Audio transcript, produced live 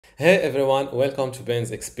Hey everyone, welcome to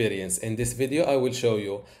Ben's Experience. In this video, I will show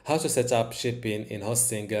you how to set up shipping in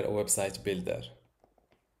Hostinger website builder.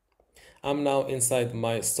 I'm now inside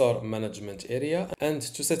my store management area, and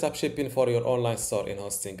to set up shipping for your online store in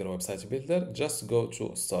Hostinger website builder, just go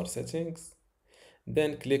to store settings,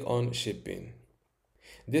 then click on shipping.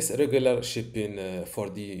 This regular shipping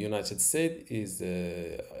for the United States is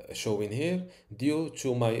showing here due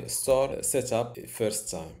to my store setup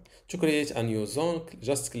first time. To create a new zone,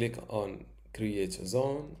 just click on create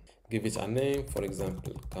zone, give it a name, for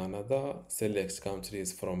example, Canada, select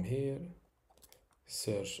countries from here,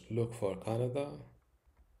 search, look for Canada,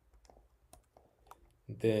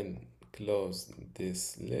 then close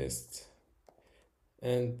this list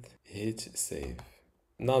and hit save.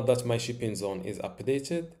 Now that my shipping zone is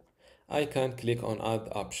updated, I can click on add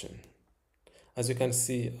option. As you can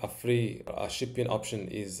see, a shipping option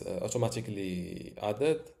is automatically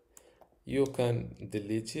added. You can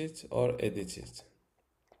delete it or edit it.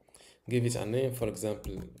 Give it a name, for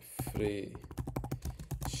example, free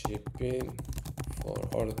shipping for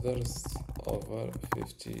orders over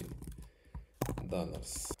 $50.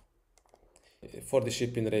 For the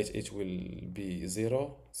shipping rate, it will be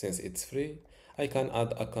 0 since it's free. I can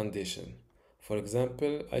add a condition. For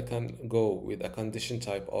example, I can go with a condition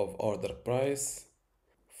type of order price.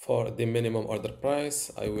 For the minimum order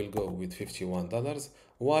price, I will go with $51.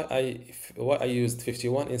 Why I used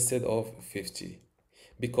 51 instead of 50?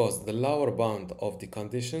 Because the lower bound of the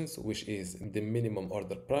conditions, which is the minimum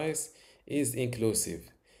order price, is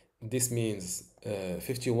inclusive. This means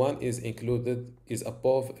 51 is included, is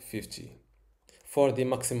above 50. For the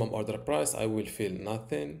maximum order price, I will fill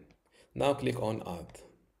nothing. Now click on add.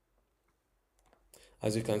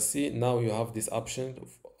 As you can see, now you have this option,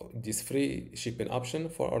 this free shipping option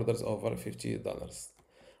for orders over $50.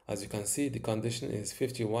 As you can see, the condition is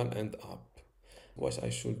 51 and up. What I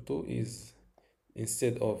should do is,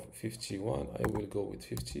 instead of 51, I will go with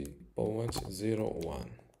 50.01.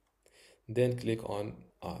 Then click on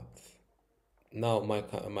add. Now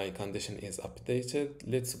my condition is updated.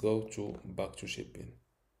 Let's go back to shipping.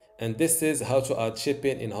 And this is how to add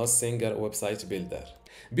shipping in Hostinger website builder.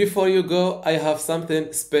 Before you go, I have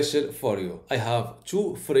something special for you. I have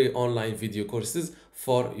 2 free online video courses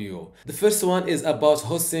for you. The first one is about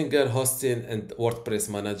Hostinger hosting and WordPress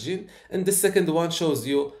managing, and the second one shows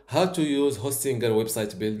you how to use Hostinger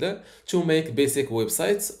website builder to make basic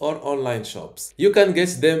websites or online shops. You can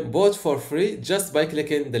get them both for free just by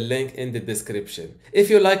clicking the link in the description. If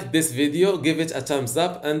you like this video, give it a thumbs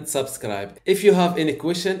up and subscribe. If you have any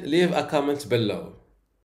question, leave a comment below.